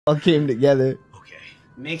all came together. Okay.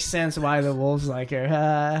 Makes sense why the wolves like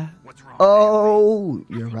her. What's wrong? Oh,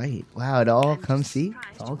 you're right. Wow, it all comes. See,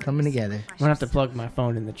 it's all coming together. I'm gonna have to plug my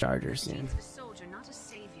phone in the charger soon.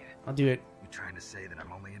 I'll do it. You trying to say that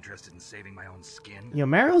I'm only interested in saving my own skin? Yo,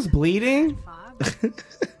 Meryl's bleeding.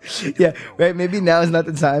 Yeah, right. Maybe now is not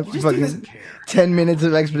the time for fucking 10 minutes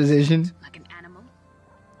of exposition. Like an animal?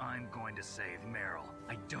 I'm going to save Meryl.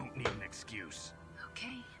 I don't need an excuse.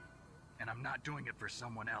 Okay. And I'm not doing it for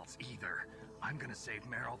someone else either. I'm gonna save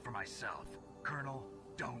Meryl for myself. Colonel,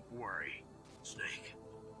 don't worry. Snake,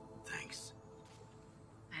 thanks.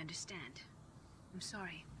 I understand. I'm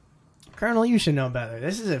sorry. Colonel, you should know better.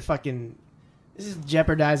 This is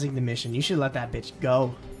jeopardizing the mission. You should let that bitch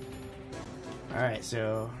go. Alright,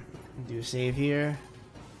 so do a save here.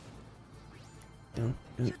 She'll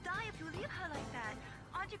die if you leave her like that.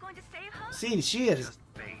 Aren't you going to save her? See, she is. Just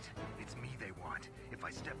bait. It's me they want. If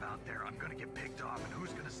I step out there, I'm gonna get picked off, and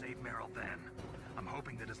who's gonna save Meryl then? I'm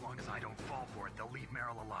hoping that as long as I don't fall for it, they'll leave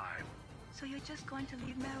Meryl alive. So you're just going to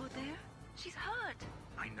leave Meryl there? She's hurt.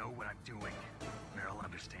 I know what I'm doing. Meryl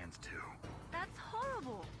understands too. That's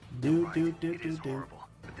horrible. It is horrible,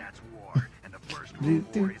 but that's war, and the first rule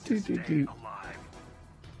of war is to stay alive.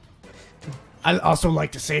 I also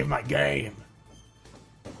like to save my game.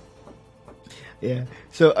 Yeah.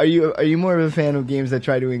 So are you more of a fan of games that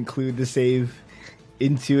try to include the save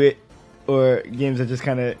into it, or games that just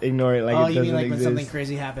kind of ignore it like it doesn't you mean like exist? when something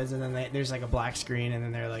crazy happens and then there's like a black screen and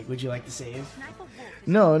then they're like, "Would you like to save?"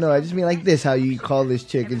 No, I just mean like this: how you call this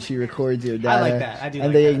chick and she records your data, I like that. I do. and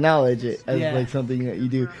like they that. acknowledge it as like something that you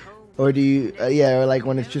do, or do you? Or like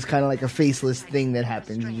when it's just kind of like a faceless thing that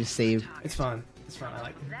happens, you just save. It's fun. It's fun. I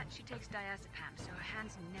like it. That she takes diazepam, so her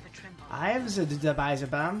hands never tremble. I have a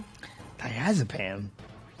diazepam. Diazepam.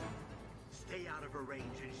 Stay out of her range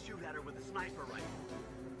and shoot at her with a sniper rifle.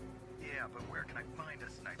 Yeah, but where can I find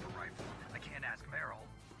a sniper rifle? I can't ask Meryl.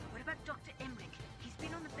 What about Dr. Emmerich? He's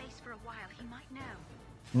been on the base for a while. He might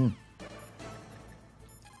know.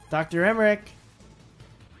 Dr. Emmerich.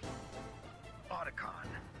 Otacon,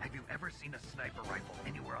 have you ever seen a sniper rifle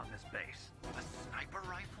anywhere on this base? A sniper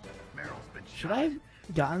rifle? Meryl's been shot. Should I have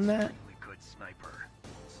gotten that? Extremely good sniper.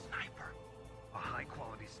 Sniper. A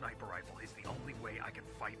high-quality sniper rifle is the only way I can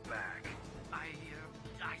fight back.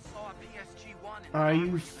 I saw a PSG-1 in Are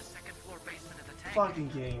you the second floor basement of the tank. fucking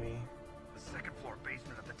kidding me? The second floor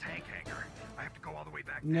basement of the tank hangar. I have to go all the way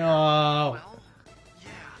back there. No. Well, yeah.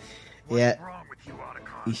 What's Yeah. wrong with you,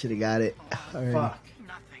 Otacon? You should have got it. Alright. Fuck.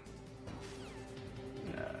 Nothing.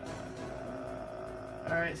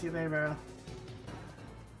 Alright, see you later, Meryl.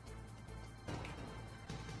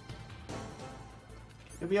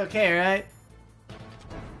 You'll be okay, right?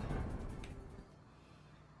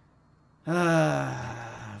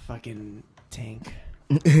 Fucking tank.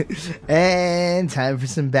 And time for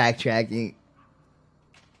some backtracking.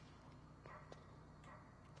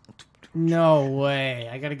 No way.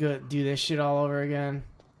 I gotta go do this shit all over again.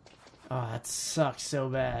 Oh, that sucks so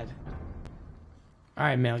bad.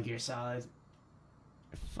 Alright, Metal Gear Solid.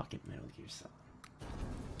 Fucking Metal Gear Solid.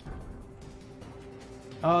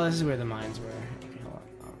 Oh, this is where the mines were. Okay, hold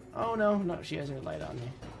on. Oh, no, she has her light on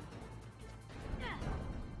me.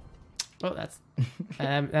 Oh, that's...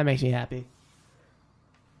 that makes me happy.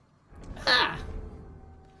 Ah!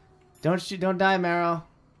 Don't die, Meryl.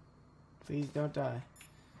 Please don't die.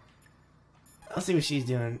 I'll see what she's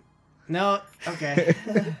doing. No, okay.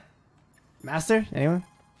 Master, anyone?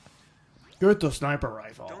 Get the sniper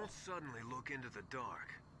rifle. Don't suddenly look into the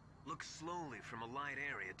dark. Look slowly from a light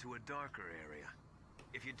area to a darker area.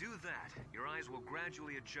 If you do that, your eyes will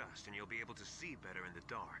gradually adjust and you'll be able to see better in the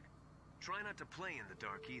dark. Try not to play in the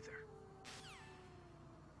dark either.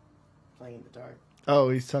 Playing in the dark. Oh,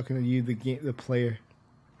 he's talking to you, the player.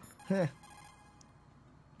 Huh.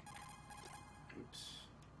 Oops.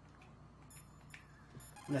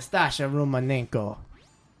 Nastasha Romanenko.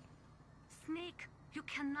 Snake, you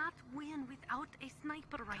cannot win without a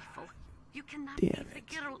sniper rifle. You cannot Damn save the it.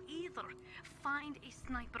 girl either. Find a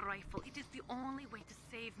sniper rifle. It is the only way to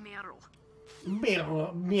save Meryl.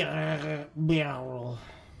 Meryl.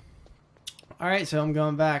 Alright, so I'm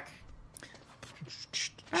going back.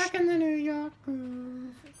 Back in the New York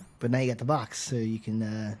groove. But now you got the box, so you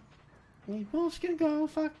can. We both can go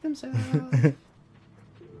fuck themselves.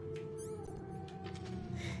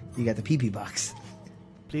 You got the pee-pee box.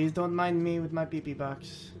 Please don't mind me with my pee-pee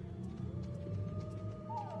box.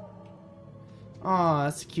 Aw,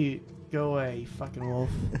 that's cute. Go away, you fucking wolf.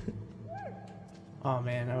 Oh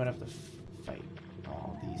man, I would have to fight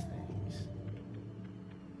all these things.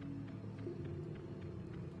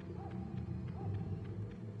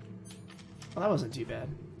 Well, that wasn't too bad.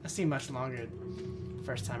 That seemed much longer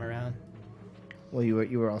first time around. Well,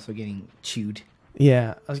 you were also getting chewed.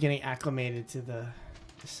 Yeah, I was getting acclimated to the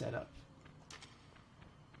setup.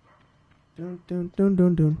 Dun dun dun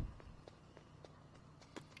dun dun.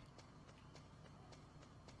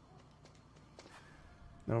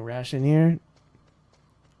 No ration here.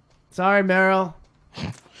 Sorry, Meryl.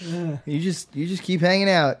 You just keep hanging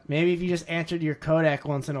out. Maybe if you just answered your codec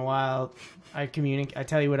once in a while, I'd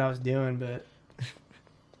tell you what I was doing, but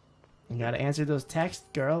you gotta answer those texts,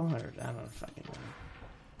 girl. Or I don't know, fucking know.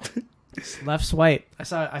 Left swipe. I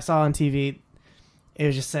saw on TV.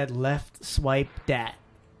 It just said left swipe dat.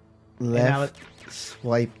 Left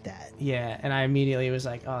swipe that. Yeah, and I immediately was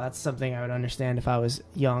like, oh, that's something I would understand if I was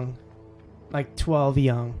young, like 12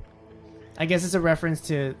 young. I guess it's a reference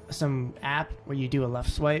to some app where you do a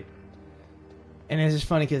left swipe. And it's just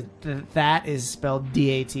funny because that is spelled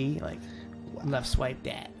D-A-T, like left swipe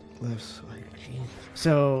dat. Left swipe.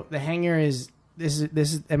 So the hangar is this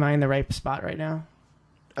is am I in the right spot right now?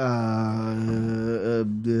 I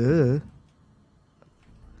don't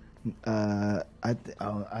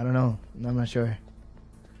know. I'm not sure.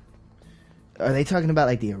 Are they talking about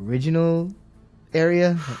like the original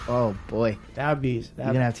area? Oh boy, You're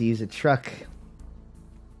gonna have to use a truck.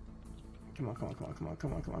 Come on.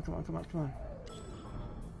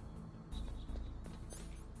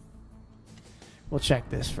 We'll check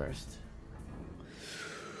this first.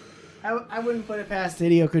 I wouldn't put it past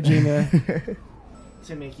Hideo Kojima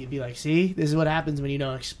to make you be like, see, this is what happens when you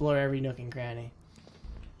don't explore every nook and cranny.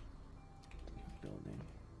 Building.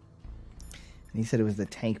 And he said it was the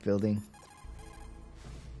tank building.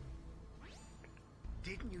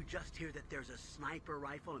 Didn't you just hear that there's a sniper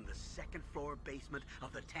rifle in the second floor basement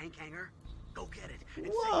of the tank hangar? Go get it. and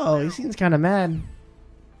save Whoa, he Meryl. seems kind of mad.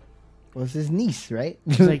 Well, it's his niece, right?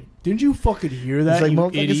 He's like, didn't you fucking hear that, it's like, you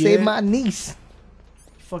motherfucker, idiot? save my niece.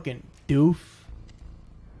 Fucking doof.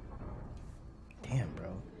 Damn, bro.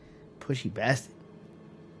 Pushy bastard.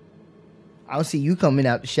 I don't see you coming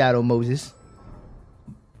out the shadow, Moses.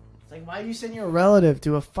 It's like, why'd you send your relative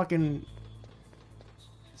to a fucking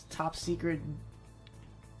top secret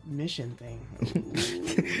mission thing?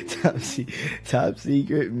 top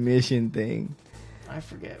secret mission thing. I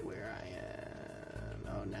forget where I am.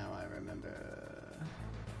 Oh, now I remember.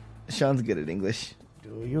 Sean's good at English.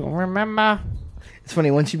 Do you remember? It's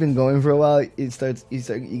funny, once you've been going for a while, you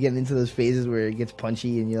get into those phases where it gets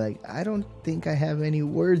punchy and you're like, I don't think I have any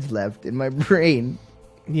words left in my brain.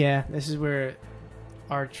 Yeah, this is where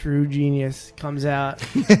our true genius comes out.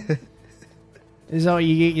 This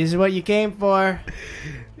is what you came for.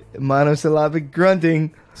 Monosyllabic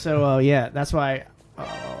grunting. So, yeah, that's why.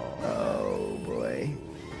 Oh boy.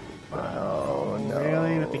 Oh no.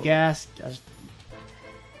 Really? With the gas?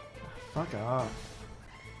 Fuck off.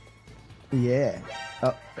 Yeah.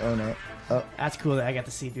 Oh no. Oh. That's cool that I got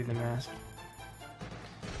to see through the mask.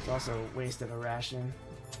 It's also wasted a ration.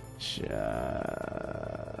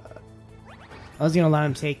 I was gonna let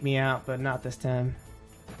him take me out, but not this time.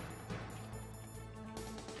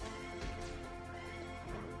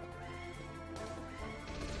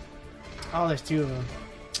 Oh, there's two of them.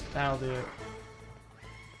 That'll do it.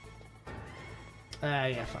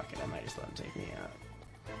 Yeah, fuck it. I might just let him take me out.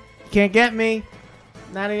 You can't get me.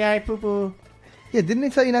 99 poo poo. Yeah, didn't they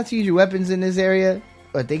tell you not to use your weapons in this area?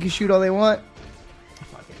 But they can shoot all they want?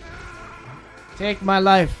 Fuck it. Take my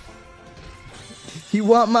life. You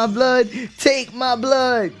want my blood? Take my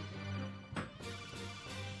blood!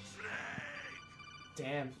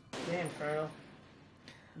 Damn, Colonel.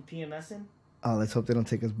 You PMSing? Oh, let's hope they don't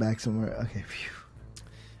take us back somewhere. Okay, phew.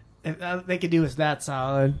 If they could do us that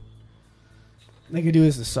solid. They could do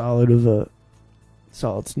us a solid of a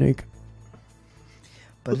solid snake.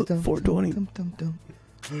 420.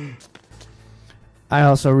 I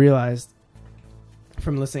also realized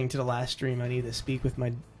from listening to the last stream I need to speak with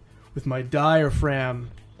my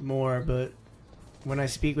diaphragm more, but when I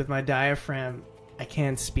speak with my diaphragm, I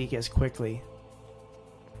can't speak as quickly.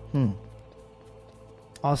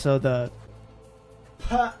 Also, the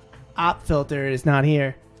puh op filter is not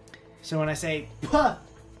here. So when I say puh,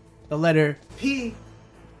 the letter P,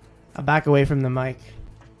 I back away from the mic.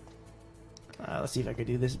 Let's see if I could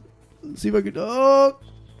do this. Let's see if I could do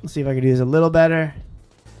this a little better.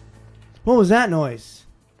 What was that noise?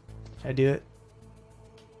 Should I do it?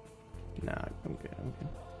 No, I'm good.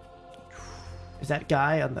 Is that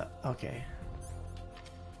guy on the... Okay.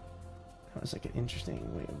 That was like an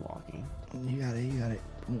interesting way of walking. You got it.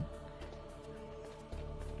 Boom.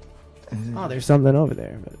 Oh, there's something over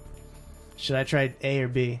there. But should I try A or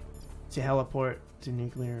B? To heliport to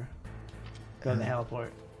nuclear. Go to the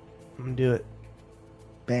heliport. I'm gonna do it.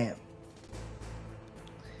 Bam.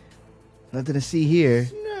 Nothing to see here.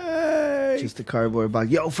 Snake. Just a cardboard box.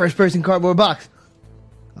 Yo, first person cardboard box.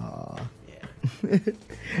 Aw. Yeah.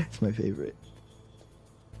 It's my favorite.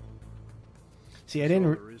 See, I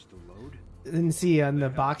didn't see on the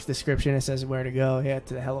box description it says where to go. Yeah,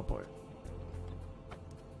 to the heliport.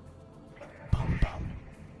 Bum, bum.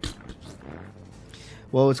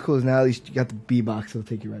 Well, what's cool is now at least you got the B box. It'll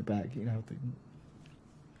take you right back. You don't have to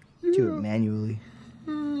do it manually.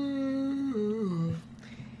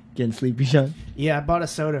 Getting sleepy, Sean? Yeah, I bought a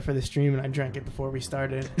soda for the stream and I drank it before we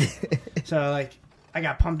started. So, like, I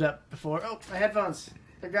got pumped up before. Oh, my headphones.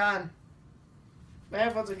 They're gone. My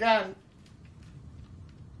headphones are gone.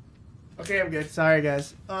 Okay, I'm good. Sorry,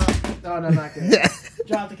 guys. Oh, no, not good.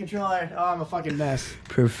 Drop the controller. Oh, I'm a fucking mess.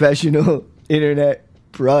 Professional internet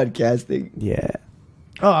broadcasting. Yeah.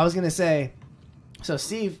 Oh, I was going to say, so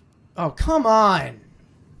Steve, oh, come on.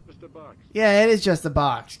 Just a box. Yeah, it is just a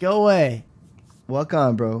box. Go away. Walk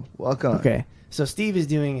on, bro. Walk on. Okay. So Steve is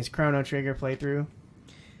doing his Chrono Trigger playthrough.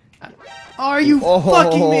 Are you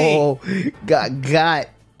fucking me? Got.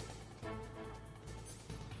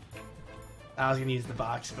 I was going to use the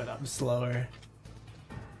box, but I'm slower.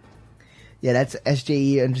 Yeah, that's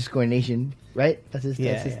SJE_nation, right? That's his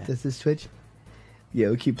Twitch. Yeah,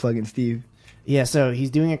 we'll keep plugging Steve. Yeah, so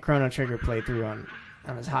he's doing a Chrono Trigger playthrough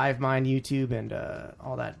on his Hive Mind YouTube and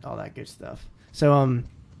all that good stuff. So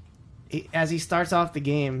as he starts off the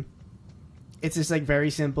game, it's just like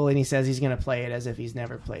very simple, and he says he's gonna play it as if he's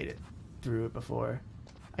never played it through it before.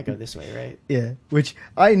 I go this way, right? Yeah, which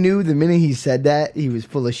I knew the minute he said that he was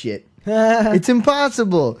full of shit. It's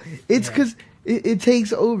impossible. It's because it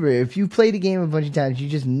takes over. If you play the game a bunch of times, you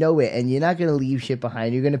just know it, and you're not gonna leave shit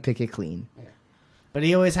behind. You're gonna pick it clean. But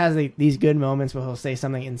he always has these good moments where he'll say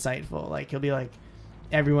something insightful. Like, he'll be like,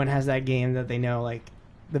 everyone has that game that they know, like,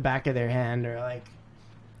 the back of their hand. Or, like,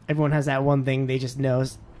 everyone has that one thing they just know.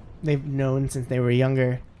 They've known since they were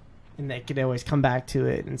younger. And they could always come back to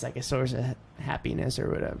it. And it's like a source of happiness or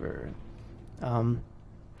whatever. I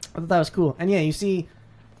thought that was cool. And, yeah, you see,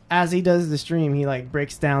 as he does the stream, he, like,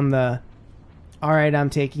 breaks down the, all right, I'm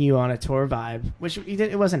taking you on a tour vibe. Which he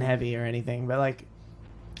did. It wasn't heavy or anything. But, like,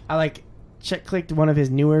 I, like... clicked one of his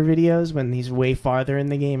newer videos when he's way farther in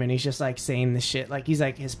the game and he's just like saying the shit, like he's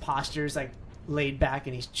like his posture's like laid back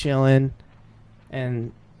and he's chilling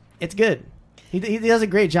and it's good. He does a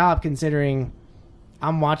great job considering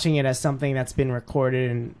I'm watching it as something that's been recorded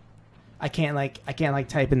and I can't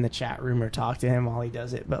type in the chat room or talk to him while he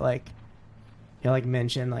does it, but like he'll like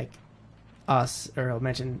mention like us or he'll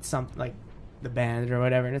mention something like the band or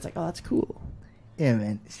whatever and it's like, oh, that's cool. Yeah,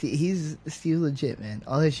 man. He's legit, man.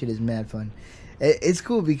 All his shit is mad fun. It's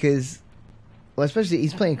cool because, well, especially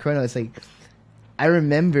he's playing Chrono. It's like, I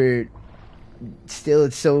remember still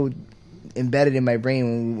it's so embedded in my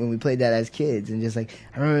brain when we played that as kids. And just like,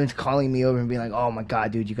 I remember him calling me over and being like, oh my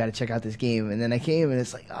God, dude, you got to check out this game. And then I came and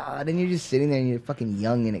it's like, then you're just sitting there and you're fucking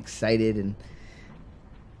young and excited. And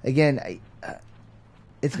again,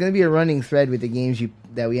 it's going to be a running thread with the games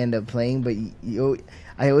that we end up playing, but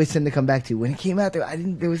I always tend to come back to when it came out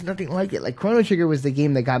there was nothing like it. Like Chrono Trigger was the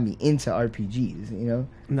game that got me into RPGs, you know?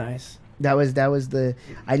 Nice. That was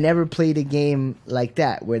I never played a game like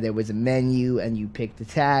that where there was a menu and you picked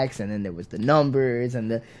attacks and then there was the numbers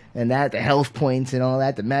and the health points and all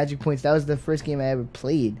that, the magic points. That was the first game I ever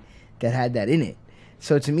played that had that in it.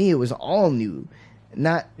 So to me it was all new.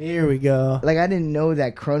 Here we go. Like I didn't know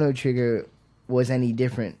that Chrono Trigger was any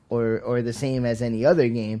different or the same as any other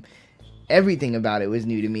game. Everything about it was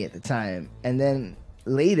new to me at the time. And then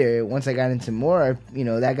later, once I got into more,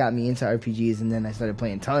 that got me into RPGs and then I started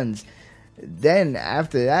playing tons. Then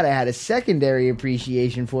after that, I had a secondary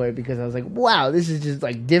appreciation for it because I was like, wow, this is just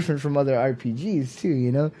like different from other RPGs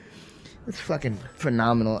too, It's fucking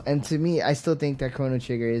phenomenal. And to me, I still think that Chrono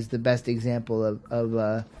Trigger is the best example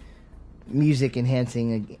of music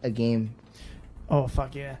enhancing a game. Oh,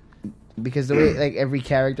 fuck yeah. Because the way, like, every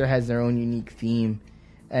character has their own unique theme,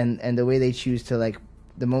 and the way they choose to, like,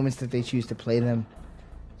 the moments that they choose to play them.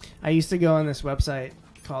 I used to go on this website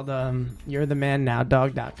called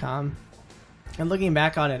You'reTheManNowDog.com, and looking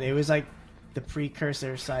back on it, it was like the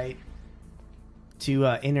precursor site to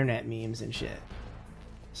internet memes and shit.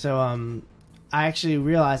 So I actually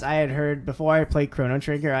realized I had heard before I played Chrono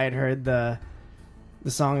Trigger, I had heard the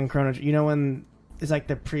song in Chrono Trigger. You know when it's like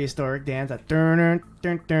the prehistoric dance, that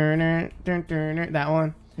that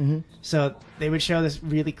one. Mm-hmm. So they would show this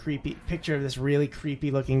really creepy picture of this really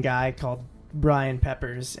creepy looking guy called Brian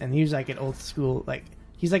Peppers, and he was like an old school, like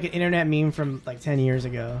he's like an internet meme from like 10 years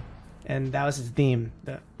ago, and that was his theme.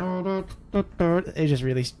 It just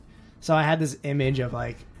really. So I had this image of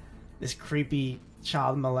like this creepy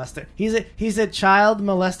child molester. He's a child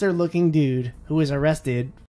molester looking dude who was arrested